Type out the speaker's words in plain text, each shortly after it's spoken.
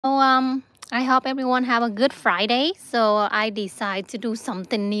So, I hope everyone have a good Friday. So I decide to do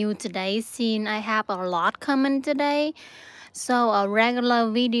something new today since I have a lot coming today. So a regular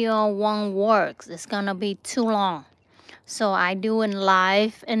video won't work. It's gonna be too long. So I do in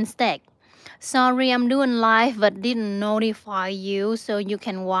live instead. Sorry, I'm doing live but didn't notify you so you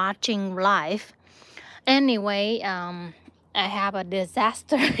can watching live. Anyway, I have a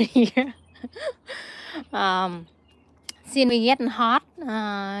disaster here. um, since we getting hot,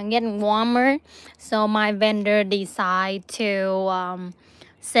 getting warmer, so my vendor decide to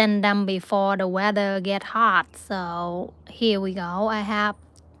send them before the weather get hot. So here we go. I have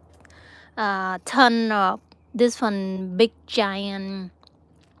a ton of this one big giant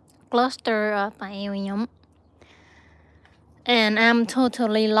cluster of aeonium, and I'm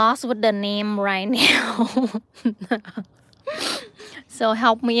totally lost with the name right now. So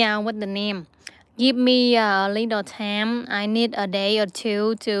help me out with the name. Give me a little time. I need a day or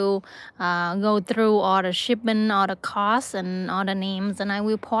two to go through all the shipment, all the costs, and all the names, and I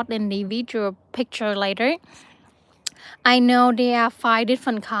will put individual picture later. I know there are 5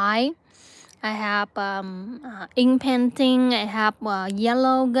 different kinds. I have ink painting, I have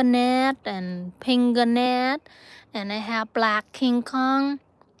yellow garnet and pink garnet, and I have black King Kong.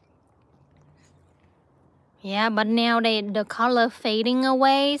 Yeah, but now the color fading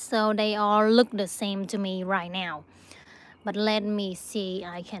away, so they all look the same to me right now. But let me see,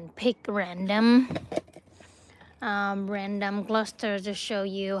 I can pick random clusters to show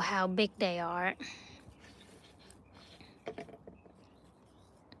you how big they are.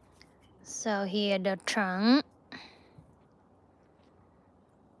 So here the trunk.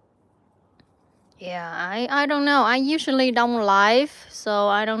 Yeah, I don't know. I usually don't live, so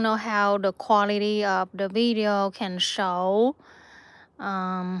I don't know how the quality of the video can show.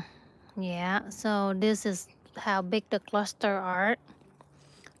 Yeah, so this is how big the cluster are.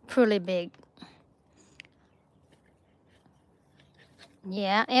 Pretty big.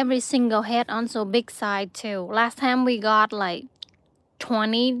 Yeah, every single head also big side too. Last time we got like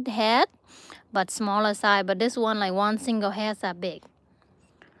 20 head, but smaller side. But this one, like one single heads are big.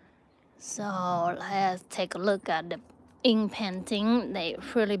 So let's take a look at the ink painting. They're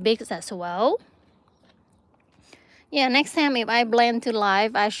really big as well. Yeah, next time if I blend to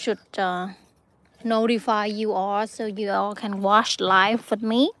live, I should notify you all so you all can watch live with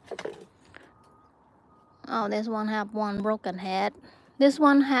me. Oh, this one have one broken head. This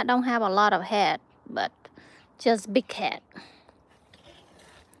one don't have a lot of head, but just big head.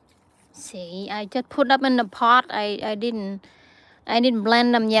 See, I just put up in the pot. I didn't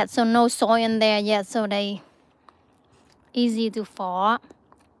blend them yet, so no soil in there yet, so they easy to fall.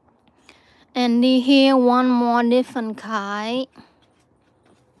 And here one more different kind.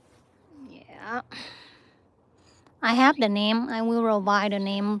 Yeah, I have the name. I will provide the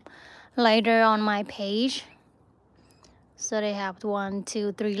name later on my page. So they have 1,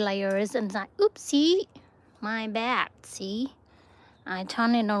 2, 3 layers inside. Oopsie, my bad. See, I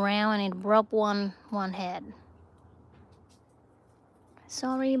turned it around and it broke one head.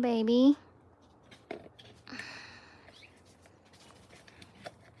 Sorry, baby.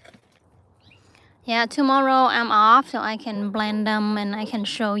 Yeah, tomorrow I'm off, so I can blend them and I can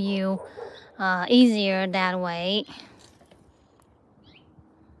show you easier that way.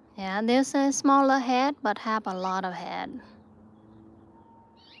 Yeah, there's a smaller head, but have a lot of head.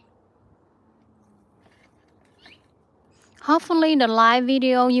 Hopefully the live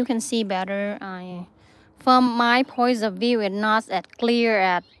video you can see better. From my point of view, it's not as clear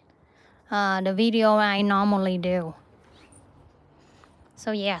as the video I normally do.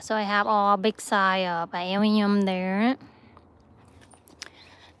 So yeah, so I have all big size of aluminum there.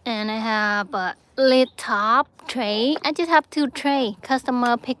 And I have a lid top tray. I just have 2 tray.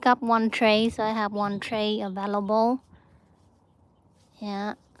 Customer pick up 1 tray, so I have 1 tray available.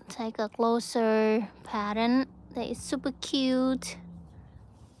 Yeah, take a closer pattern. That is super cute.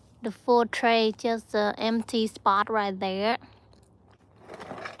 The full tray, just the empty spot right there.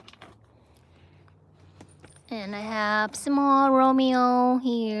 And I have small Romeo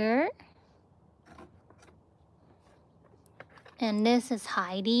here. And this is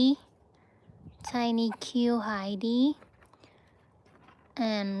Heidi. Tiny cute Heidi.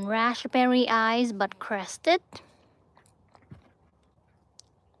 And raspberry eyes but crested.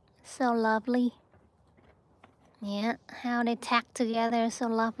 So lovely. Yeah, how they tack together, so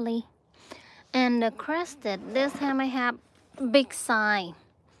lovely. And the crested, this time I have big size.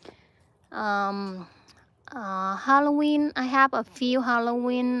 Halloween, I have a few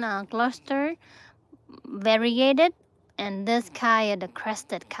Halloween cluster variegated, and this kind is the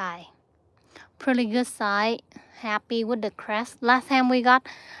crested kind. Pretty good size. Happy with the crest. Last time we got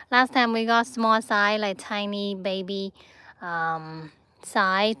small size, like tiny baby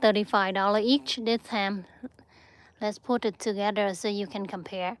size, $35 each. This time let's put it together so you can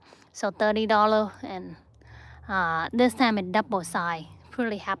compare. So $30, and this time it's double size.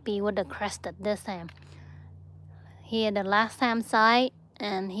 Pretty happy with the crested this time. Here the last time size,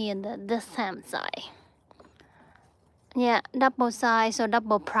 and here the this time size. Yeah, double size, so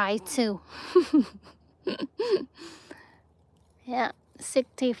double price too. Yeah,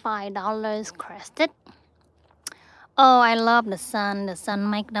 $65 crested. Oh, I love the sun. The sun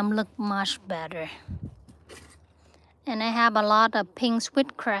make them look much better. And I have a lot of pink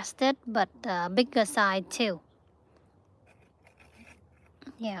sweet crested, but bigger size too.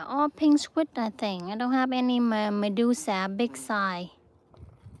 Yeah, all pink sweet, I think. I don't have any Medusa big size.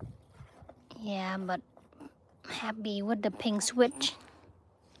 Yeah, but happy with the pink switch.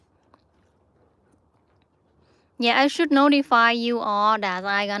 Yeah, I should notify you all that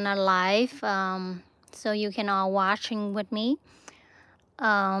I gonna live, so you can all watching with me.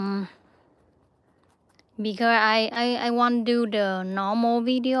 Because I want to do the normal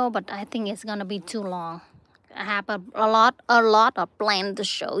video, but I think it's gonna be too long. I have a lot of plan to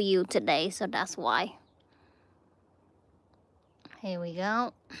show you today, so that's why. Here we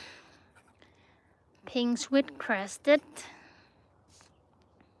go. Pink sweet crested.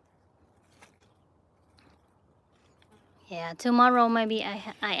 Yeah, tomorrow maybe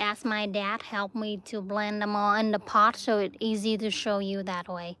I ask my dad help me to blend them all in the pot, so it's easy to show you that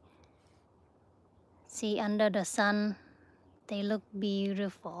way. See, under the sun, they look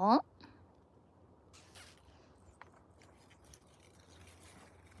beautiful.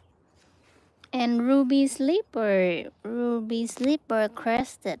 And Rubysleeper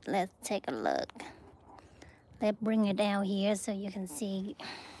crested. Let's take a look. Let's bring it down here so you can see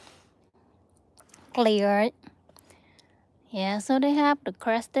clear. Yeah, so they have the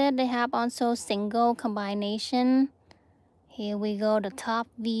crested. They have also single combination. Here we go, the top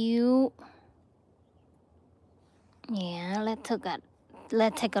view. Yeah, let's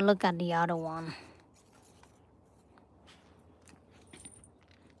take a look at the other one.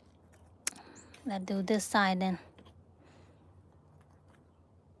 Let's do this side then.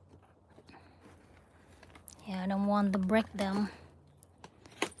 Yeah, I don't want to break them.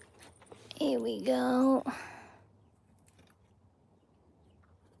 Here we go.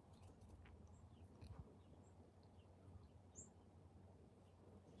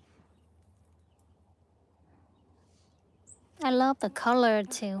 I love the color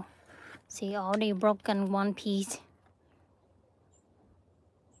too. See, already broken one piece.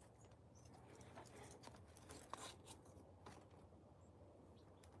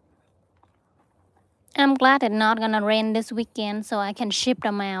 I'm glad it's not gonna rain this weekend, so I can ship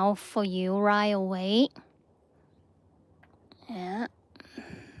them out for you right away. Yeah.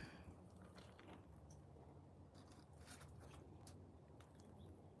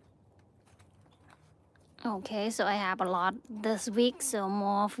 Okay, so I have a lot this week, so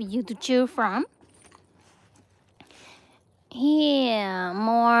more for you to choose from. Here,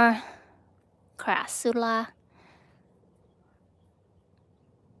 more crassula.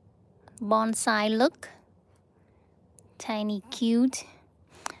 Bonsai look. Tiny cute.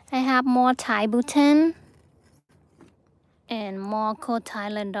 I have more tibutan and more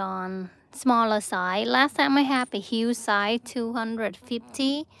cotyledon, smaller size. Last time I had a huge size,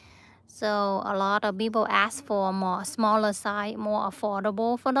 250. So a lot of people ask for more smaller size, more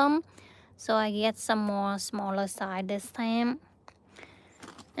affordable for them. So I get some more smaller size this time.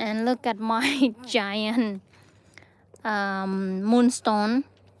 And look at my giant moonstone,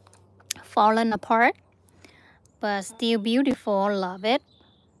 fallen apart, but still beautiful. Love it.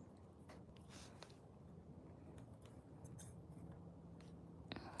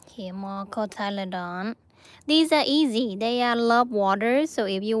 Here more cotyledon. These are easy. They are love water, so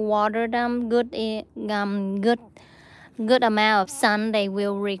if you water them good amount of sun, they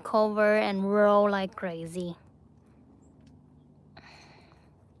will recover and roll like crazy.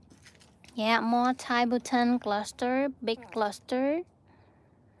 Yeah, more tibutan cluster, big cluster.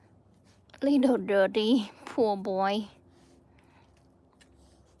 Little dirty, poor boy.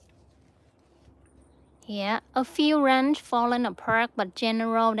 Yeah, a few ranch fallen apart, but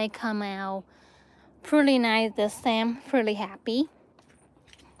general they come out pretty nice this time. Pretty happy.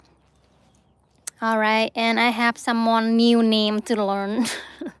 All right, and I have someone new name to learn.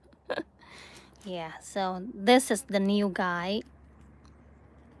 Yeah, so this is the new guy.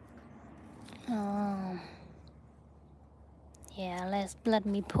 Yeah, let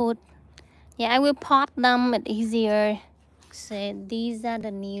me put. Yeah, I will pot them. It's easier. So these are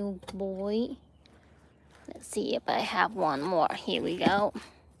the new boy. Let's see if I have one more. Here we go.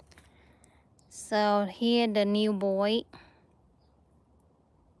 So here the new boy.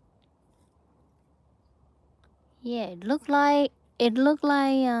 Yeah, it looked like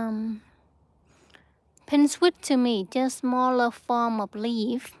pinswich to me, just smaller form of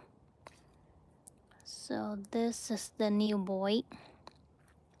leaf. So this is the new boy.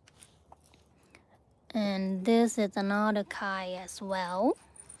 And this is another kind as well.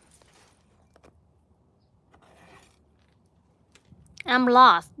 I'm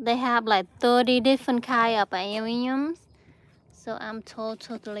lost. They have like 30 different kind of aeoniums. So I'm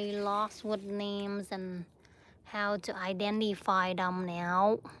totally lost with names and how to identify them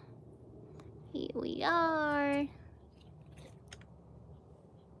now. Here we are.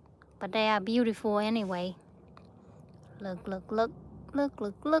 But they are beautiful anyway. Look, look, look, look,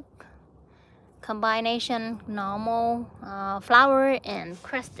 look, look. Combination normal flower and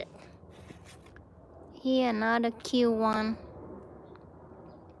crested. Here another cute one.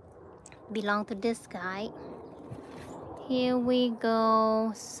 Belong to this guy. Here we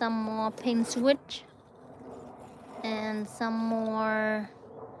go. Some more pinswich. And some more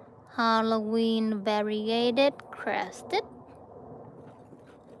Halloween variegated crested.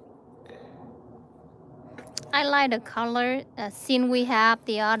 I like the color. Since we have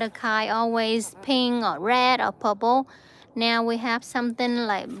the other kind always pink or red or purple, now we have something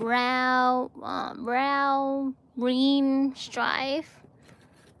like brown, green stripe.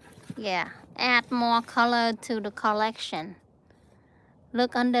 Yeah, add more color to the collection.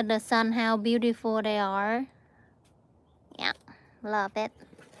 Look under the sun how beautiful they are. Yeah, love it.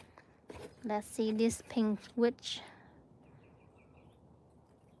 Let's see this pink witch.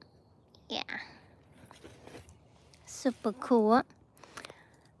 Yeah. Super cool.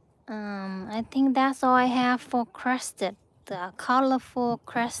 I think that's all I have for crested, the colorful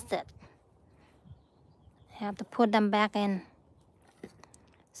crested. Have to put them back in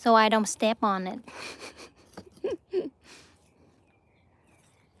so I don't step on it.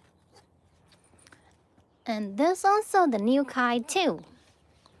 And this also the new kind too.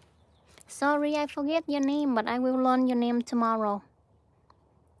 Sorry, I forget your name, but I will learn your name tomorrow.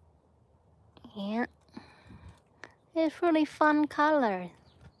 Yeah. It's really fun color.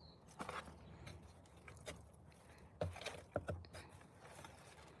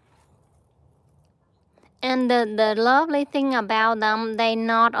 And the lovely thing about them, they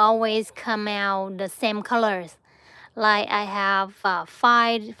not always come out the same colors. Like I have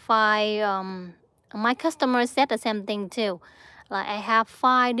five, my customer said the same thing too. Like I have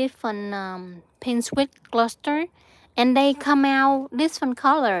 5 different pinswich cluster, and they come out different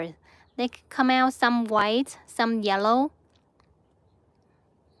colors. They come out some white, some yellow.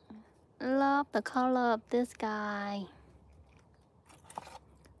 Love the color of this guy.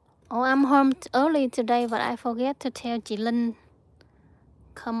 Oh, I'm home early today, but I forget to tell Jilin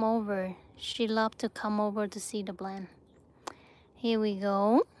come over. She loved to come over to see the plant. Here we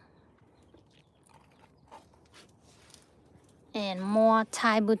go. And more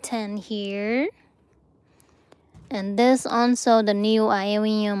tibutan here. And this also the new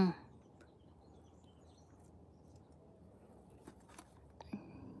aeonium.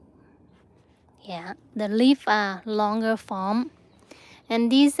 Yeah, the leaves are longer form.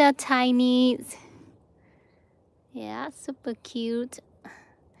 And these are tiny. Yeah, super cute.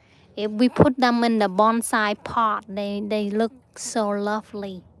 If we put them in the bonsai pot, they look so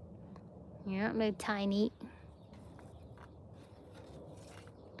lovely. Yeah, they're tiny.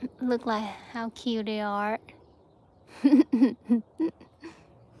 Look like how cute they are. And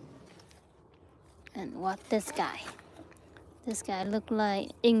what this guy? This guy look like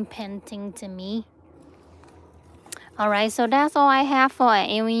ink painting to me. Alright, so that's all I have for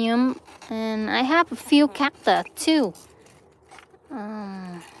aeonium. And I have a few cactus too.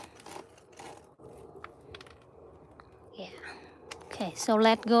 Yeah. Okay, so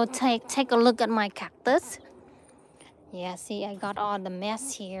let's go take a look at my cactus. Yeah, see, I got all the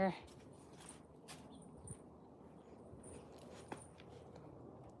mess here.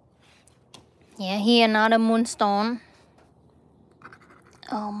 Yeah, here another moonstone.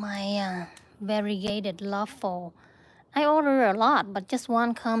 Oh, my variegated lawful. I ordered a lot, but just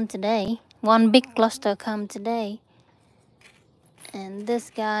one come today. One big cluster come today. And this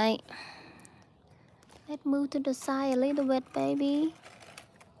guy. Let's move to the side a little bit, baby.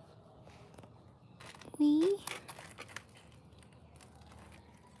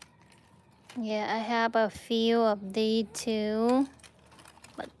 Yeah, I have a few of these too,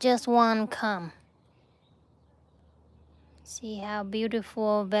 but just one come. See how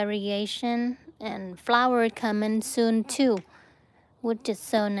beautiful variation, and flower coming soon too, which is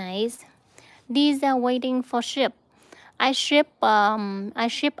so nice. These are waiting for ship. I ship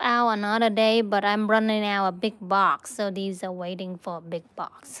out another day, but I'm running out a big box, so these are waiting for a big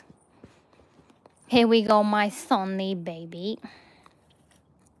box. Here we go, my Sonny baby.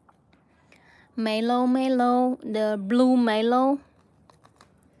 Mallow, the blue mallow.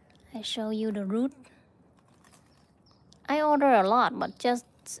 I show you the root. I order a lot, but just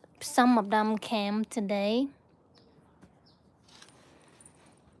some of them came today.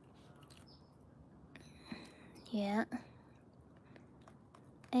 Yeah.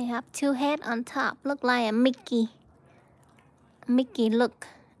 I have two heads on top, look like a Mickey. Mickey, look.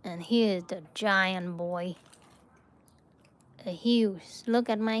 And here's the giant boy. A huge. Look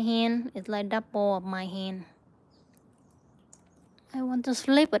at my hand. It's like double of my hand. I want to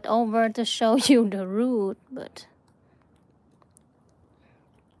flip it over to show you the root, but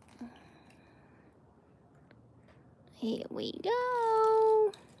here we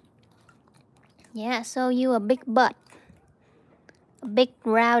go. Yeah, show you a big butt. A big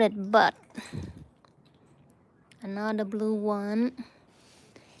rounded butt. Another blue one.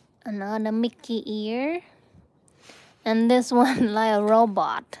 Another Mickey ear. And this one like a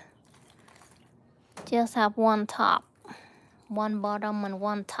robot. Just have one top. One bottom and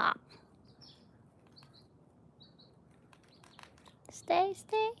one top. Stay.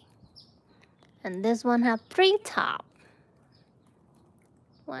 And this one have three top.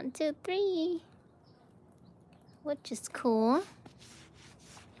 1, 2, 3. Which is cool.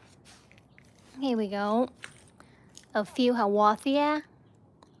 Here we go. A few Hawathia.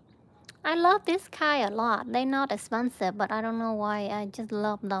 I love this kind a lot. They're not expensive, but I don't know why. I just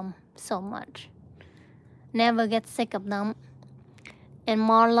love them so much. Never get sick of them. And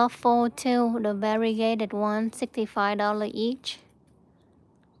more loveful too. The variegated one, $65 each.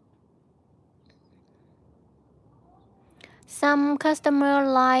 Some customer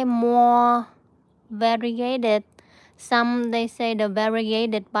like more variegated. Some they say the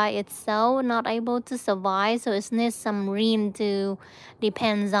variegated by itself not able to survive, so it needs some rain to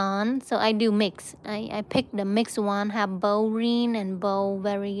depends on. So I do mix. I pick the mixed one, have bow green and bow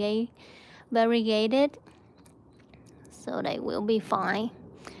variegated. So they will be fine.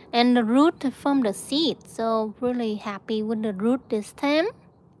 And the root from the seed, so really happy with the root this time.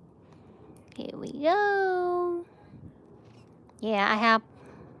 Here we go. Yeah, I have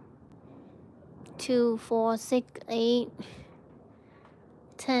 2, 4, 6, 8,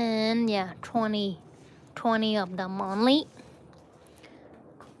 10, yeah, 20 of them only.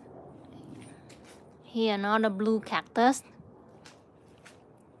 Here another blue cactus.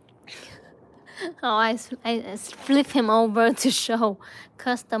 Oh, I flip him over to show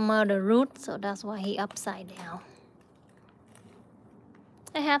customer the root, so that's why he upside down.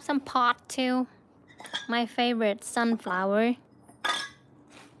 I have some pot too. My favorite sunflower.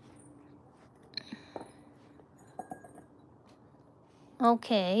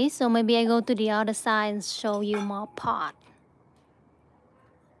 Okay, so maybe I go to the other side and show you more pot.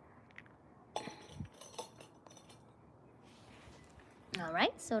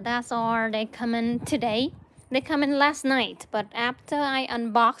 Alright, so that's all they come in today. They come in last night, but after I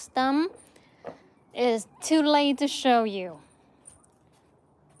unboxed them, it's too late to show you.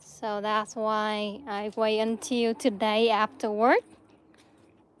 So that's why I wait until today after work.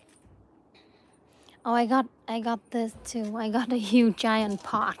 Oh, I got this too. I got a huge giant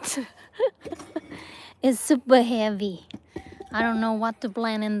pot. It's super heavy. I don't know what to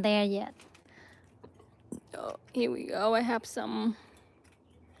plant in there yet. Oh, here we go. I have some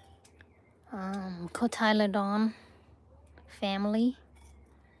cotyledon family.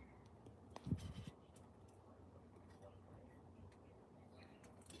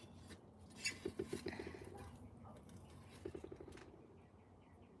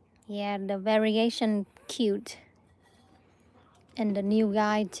 Yeah, the variation cute. And the new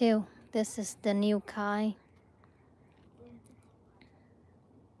guy too. This is the new guy.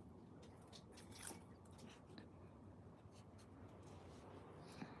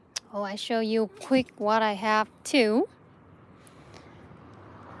 Oh, I show you quick what I have too.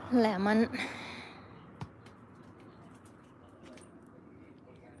 Lemon.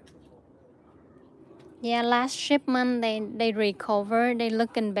 Yeah, last shipment they recover. They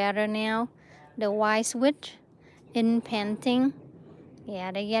looking better now. The white switch in painting.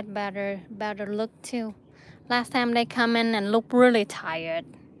 Yeah, they get better look too. Last time they come in and look really tired.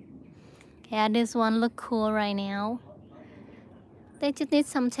 Yeah, this one look cool right now. They just need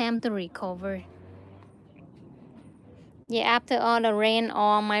some time to recover. Yeah, after all the rain,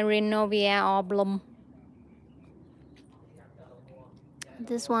 all my Renovia all bloom.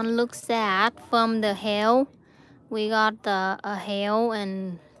 This one looks sad from the hail. We got a hail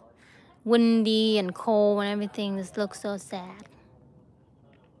and windy and cold and everything. This looks so sad.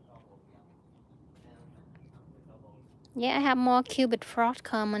 Yeah, I have more cupid frost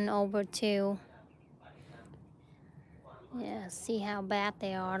coming over too. Yeah, see how bad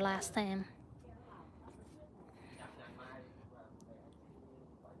they are last time.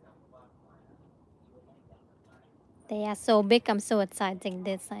 They are so big, I'm so excited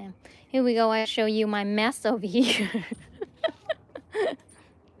this time. Here we go, I show you my mess over here.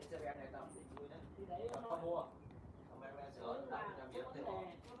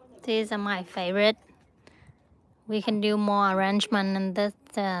 These are my favorite. We can do more arrangement in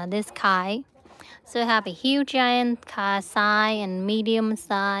this kind. So I have a huge giant size and medium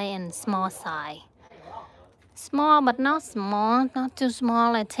size and small size. Small but not small, not too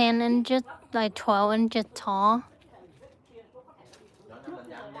small, like 10 inches, like 12 inches tall.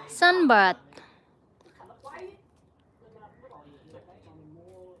 Sunbird.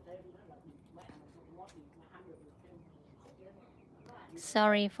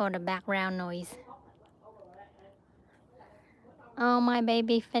 Sorry for the background noise. Oh, my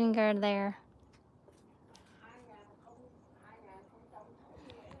baby finger there.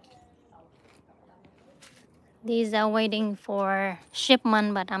 These are waiting for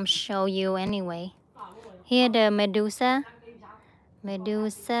shipment, but I'm show you anyway. Here the Medusa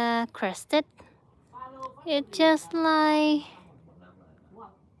crested. It's just like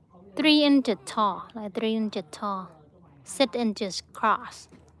 3 inches tall, like 3 inches tall, 6 inches cross.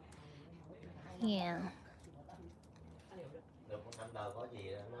 Yeah.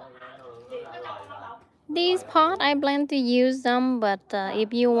 These pot I plan to use them, but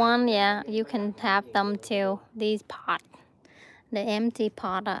if you want, yeah, you can have them too. These pot, the empty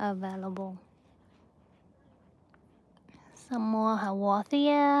pot are available. Some more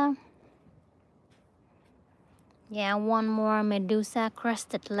Haworthia. Yeah, one more Medusa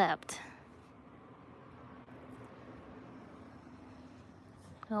crested left.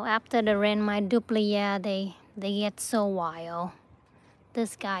 So after the rain, my duplia, they get so wild.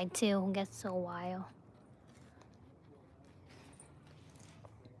 This guy too gets so wild.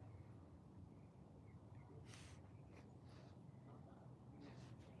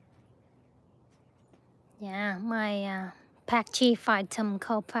 Yeah, my Pachyphytum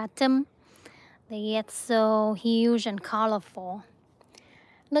copatum, they get so huge and colorful.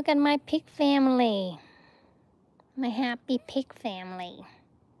 Look at my pig family, my happy pig family.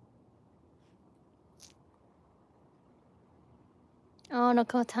 Oh, the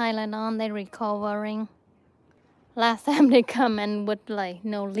cotyledon, they're recovering. Last time they come in with like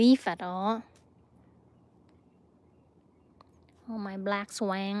no leaf at all. Oh, my black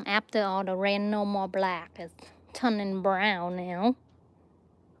swan, after all the rain, no more black. It's turning brown now.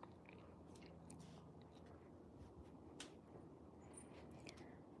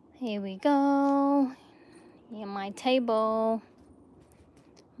 Here we go. Here my table.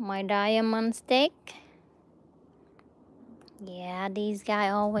 My diamond stick. Yeah, these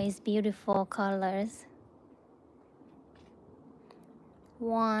guys always beautiful colors.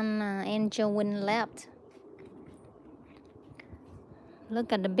 One angel wing left.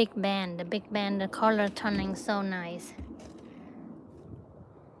 Look at the big band. The big band, the color turning so nice.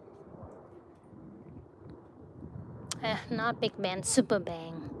 Not big band, super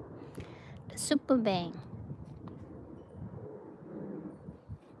bang. The super bang.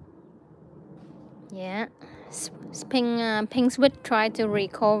 Yeah. Pink switch tried to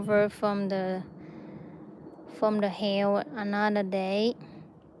recover from the hail another day.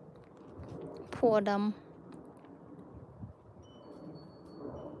 Poor them.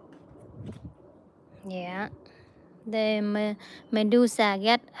 Yeah. The Medusa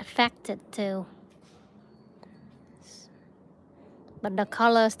get affected too. But the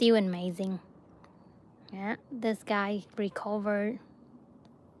color is still amazing. Yeah, this guy recovered.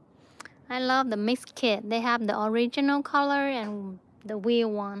 I love the mixed kit. They have the original color and the weird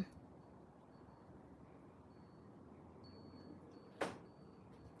one.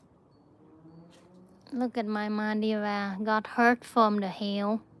 Look at my Madeira. Got hurt from the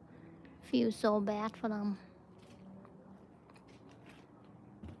hail. Feel so bad for them.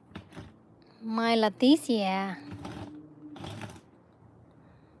 My Leticia.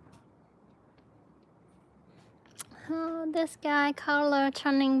 Oh, this guy color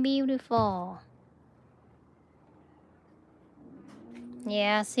turning beautiful.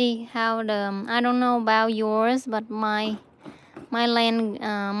 Yeah, see how the I don't know about yours, but my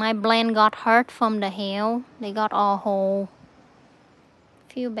blend got hurt from the hail. They got all whole.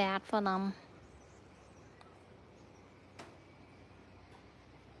 Feel bad for them.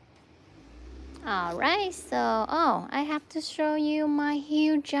 Alright, so I have to show you my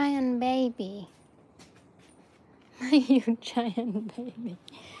huge giant baby. My huge giant baby.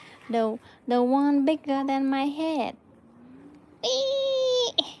 The one bigger than my head.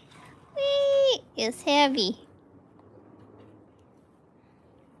 Whee! Whee! It's heavy.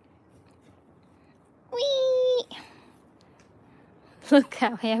 Whee! Look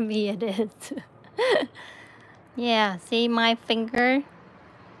how heavy it is. Yeah, see my finger?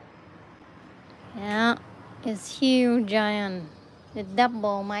 Yeah, it's huge giant. It's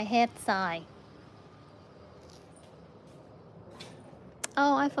double my head size.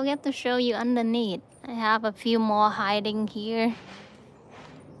 Oh, I forgot to show you underneath. I have a few more hiding here.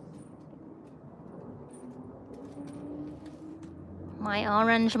 My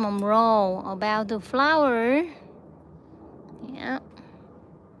orange Monroe about to flower. Yeah.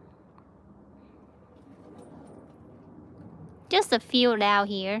 Just a few down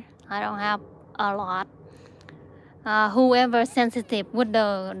here. I don't have a lot. Whoever sensitive with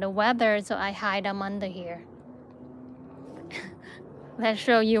the weather, so I hide them under here. Let's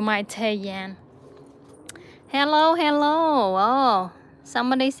show you my Taeyan. Hello, hello. Oh,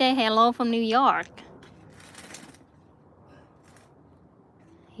 somebody say hello from New York.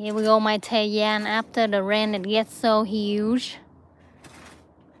 Here we go, my Taeyan. After the rain, it gets so huge.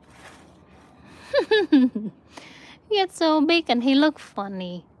 He gets so big and he looks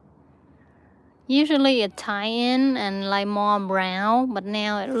funny. Usually it tie in and like more brown, but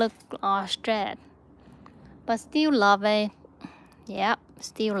now it looks all straight. But still love it. Yep,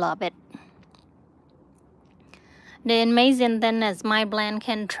 still love it. The amazing thing is my blend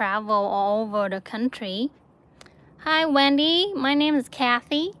can travel all over the country. Hi Wendy, my name is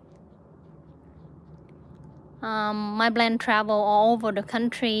Kathy. My blend travel all over the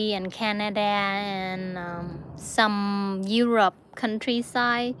country and Canada and some Europe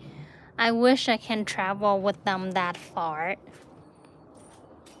countryside. I wish I can travel with them that far.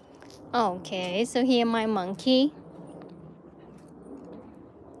 Okay, so here my monkey.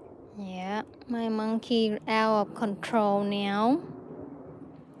 Yeah, my monkey out of control now.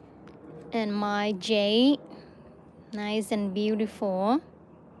 And my jade, nice and beautiful.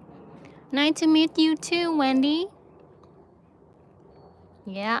 Nice to meet you too, Wendy.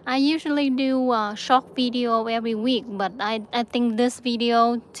 Yeah, I usually do a short video every week, but I think this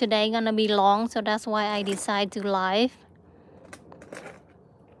video today gonna be long, so that's why I decide to live.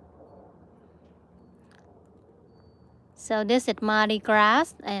 So this is Mardi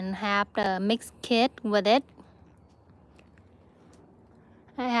Gras and have the mixed kit with it.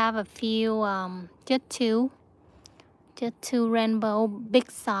 I have a few, just two rainbow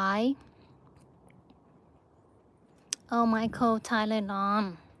big size. Oh, Michael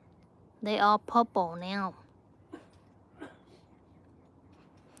Tylenol. They are purple now.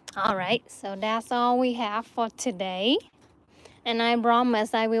 Alright, so that's all we have for today. And I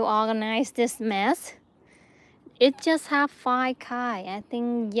promise I will organize this mess. It just have 5 kinds. I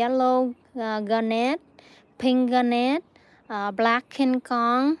think yellow garnet, pink garnet, black King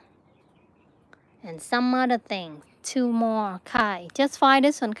Kong, and some other things. 2 more kinds. Just 5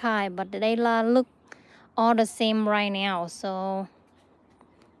 different kinds, but they look all the same right now. So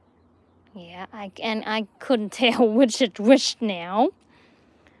yeah, I couldn't tell which is which now.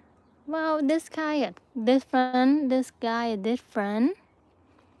 Well, this guy is different. This guy is different.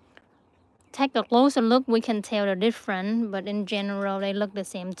 Take a closer look, we can tell the difference, but in general, they look the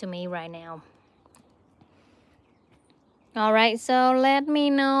same to me right now. Alright, so let me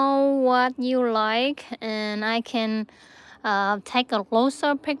know what you like, and I can take a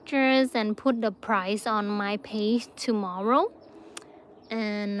closer pictures and put the price on my page tomorrow.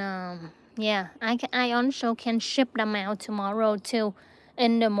 And yeah, I also can ship them out tomorrow too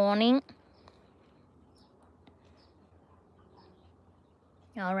in the morning.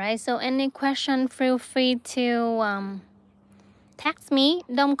 Alright, so any question, feel free to text me.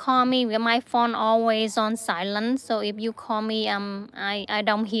 Don't call me with my phone always on silent, so if you call me I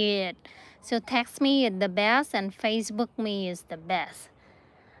don't hear it. So text me is the best, and Facebook me is the best.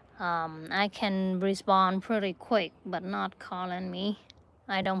 I can respond pretty quick, but not calling me,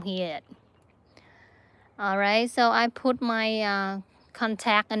 I don't hear it. Alright, so I put my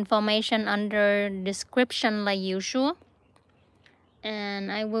contact information under description like usual,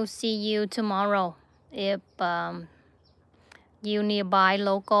 and I will see you tomorrow if you nearby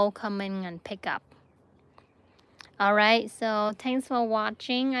local coming and pick up. Alright, so thanks for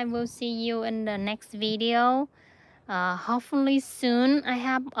watching. I will see you in the next video. Hopefully soon. I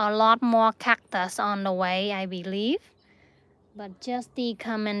have a lot more cactus on the way, I believe, but just the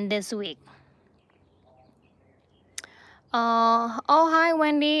coming this week. Oh, hi,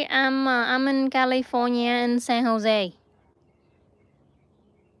 Wendy. I'm in California in San Jose.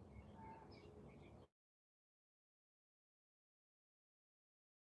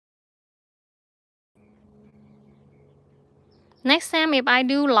 Next time, if I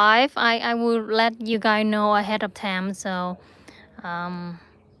do live, I will let you guys know ahead of time, um,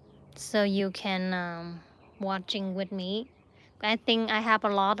 so you can watching with me. I think I have a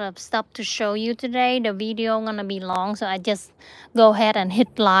lot of stuff to show you today. The video gonna be long, so I just go ahead and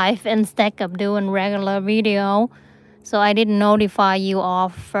hit live instead of doing regular video. So I didn't notify you all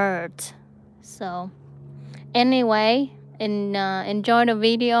first. So anyway, enjoy the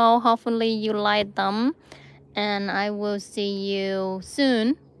video. Hopefully you like them, and I will see you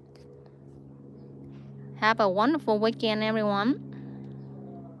soon. Have a wonderful weekend, everyone.